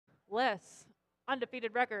less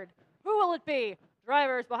undefeated record. Who will it be?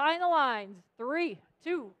 Drivers behind the lines. 3,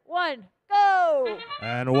 2, 1, go!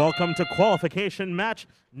 And welcome to qualification match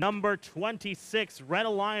number 26. Red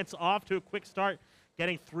Alliance off to a quick start,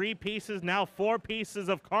 getting 3 pieces, now 4 pieces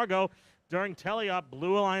of cargo during teleop.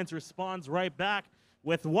 Blue Alliance responds right back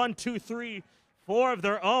with 1, 2, 3, 4 of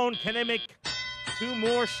their own. Can they make 2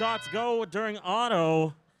 more shots go during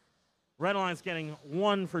auto? Red Alliance getting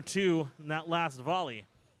 1 for 2 in that last volley.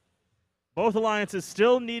 Both alliances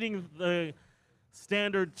still needing the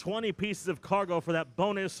standard 20 pieces of cargo for that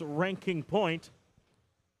bonus ranking point.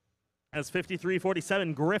 As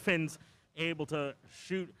 53-47, Griffins able to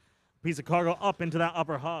shoot a piece of cargo up into that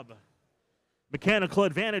upper hub. Mechanical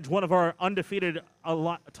Advantage, one of our undefeated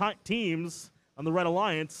teams on the Red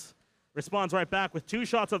Alliance, responds right back with 2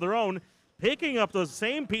 shots of their own, picking up those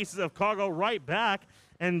same pieces of cargo right back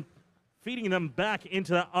and feeding them back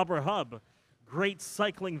into that upper hub. Great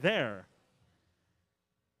cycling there.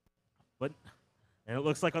 And it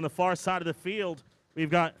looks like on the far side of the field, we've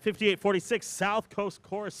got 58-46 South Coast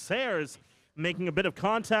Corsairs making a bit of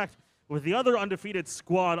contact with the other undefeated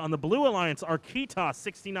squad on the Blue Alliance, Arquitas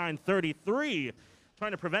 69-33,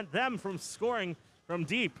 trying to prevent them from scoring from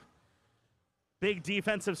deep. Big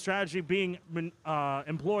defensive strategy being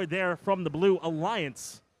employed there from the Blue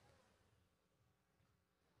Alliance.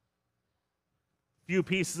 Few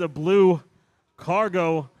pieces of blue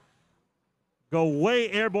cargo go way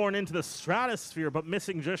airborne into the stratosphere, but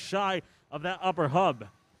missing just shy of that upper hub.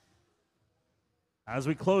 As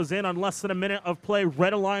we close in on less than a minute of play,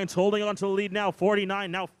 Red Alliance holding on to the lead now, 49,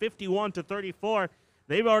 now 51-34.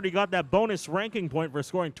 They've already got that bonus ranking point for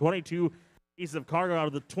scoring 22 pieces of cargo out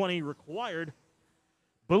of the 20 required.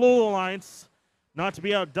 Blue Alliance, not to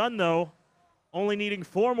be outdone though, only needing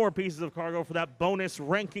 4 more pieces of cargo for that bonus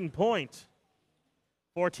ranking point.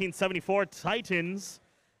 1474 Titans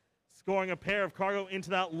scoring a pair of cargo into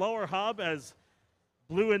that lower hub as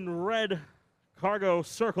blue and red cargo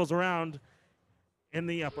circles around in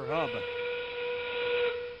the upper hub.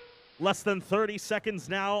 Less than 30 seconds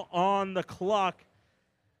now on the clock.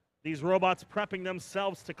 These robots prepping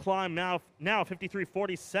themselves to climb now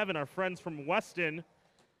 53-47, our friends from Weston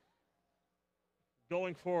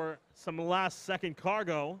going for some last second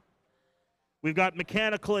cargo. We've got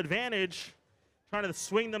Mechanical Advantage trying to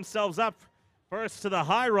swing themselves up first to the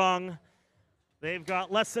high rung. They've got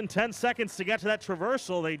less than 10 seconds to get to that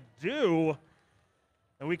traversal. They do.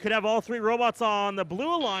 And we could have all 3 robots on the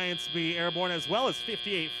Blue Alliance be airborne, as well as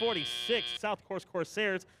 58-46 South Coast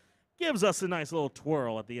Corsairs. Gives us a nice little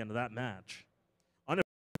twirl at the end of that match.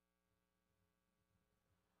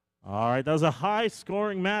 All right, that was a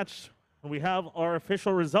high-scoring match. We have our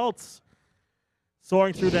official results.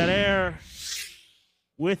 Soaring through that air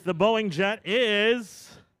with the Boeing jet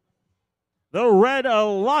is the Red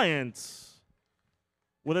Alliance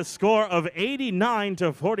with a score of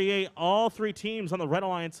 89-48. All 3 teams on the Red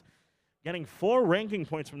Alliance getting 4 ranking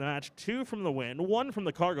points from the match, 2 from the win, 1 from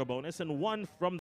the cargo bonus, and 1 from